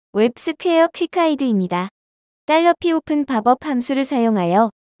웹스퀘어 퀵가이드입니다. $p.openPopup 함수를 사용하여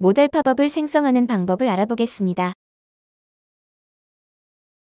모델 팝업을 생성하는 방법을 알아보겠습니다.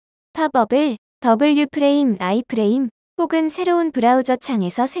 팝업을 WFrame, iframe 혹은 새로운 브라우저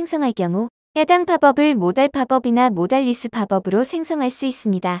창에서 생성할 경우 해당 팝업을 모델 팝업이나 모달리스 팝업으로 생성할 수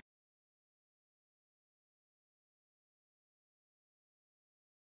있습니다.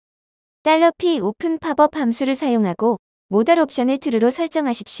 $p.openPopup 함수를 사용하고 모달 옵션을 true로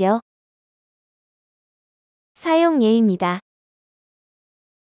설정하십시오. 사용 예입니다.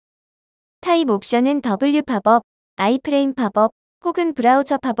 타입 옵션은 wPopup, iframePopup 혹은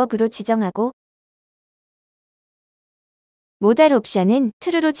browserPopup으로 지정하고 모달 옵션은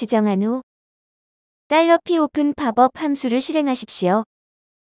true로 지정한 후 $p.openPopup 함수를 실행하십시오.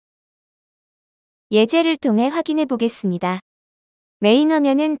 예제를 통해 확인해 보겠습니다. 메인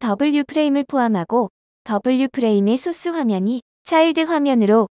화면은 WFrame을 포함하고 WFrame의 소스 화면이 차일드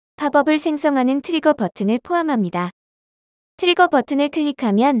화면으로 팝업을 생성하는 트리거 버튼을 포함합니다. 트리거 버튼을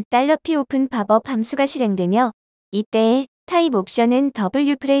클릭하면 $p.openPopup 함수가 실행되며 이때의 타입 옵션은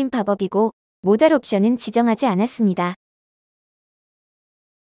WFramePopup이고 모달 옵션은 지정하지 않았습니다.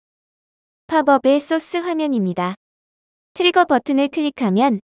 팝업의 소스 화면입니다. 트리거 버튼을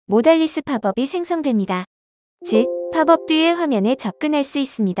클릭하면 모달리스 팝업이 생성됩니다. 즉, 팝업 뒤의 화면에 접근할 수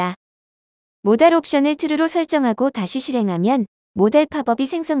있습니다. 모달 옵션을 true로 설정하고 다시 실행하면 모델 팝업이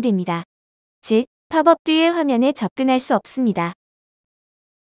생성됩니다. 즉, 팝업 뒤의 화면에 접근할 수 없습니다.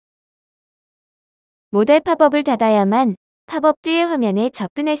 모델 팝업을 닫아야만 팝업 뒤의 화면에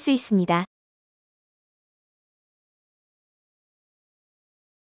접근할 수 있습니다.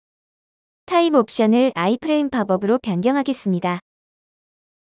 타입 옵션을 iframePopup으로 변경하겠습니다.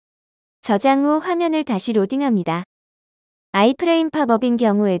 저장 후 화면을 다시 로딩합니다. iframePopup인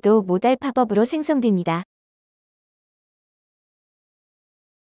경우에도 모달 팝업으로 생성됩니다.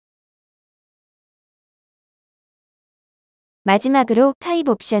 마지막으로 타입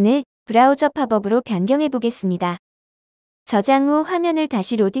옵션을 브라우저팝업으로 변경해 보겠습니다. 저장 후 화면을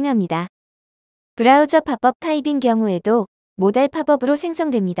다시 로딩합니다. 브라우저 팝업 타입인 경우에도 모달 팝업으로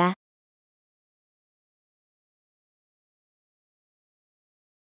생성됩니다.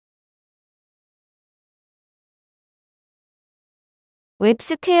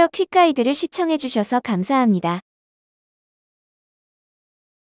 웹스퀘어 퀵가이드를 시청해 주셔서 감사합니다.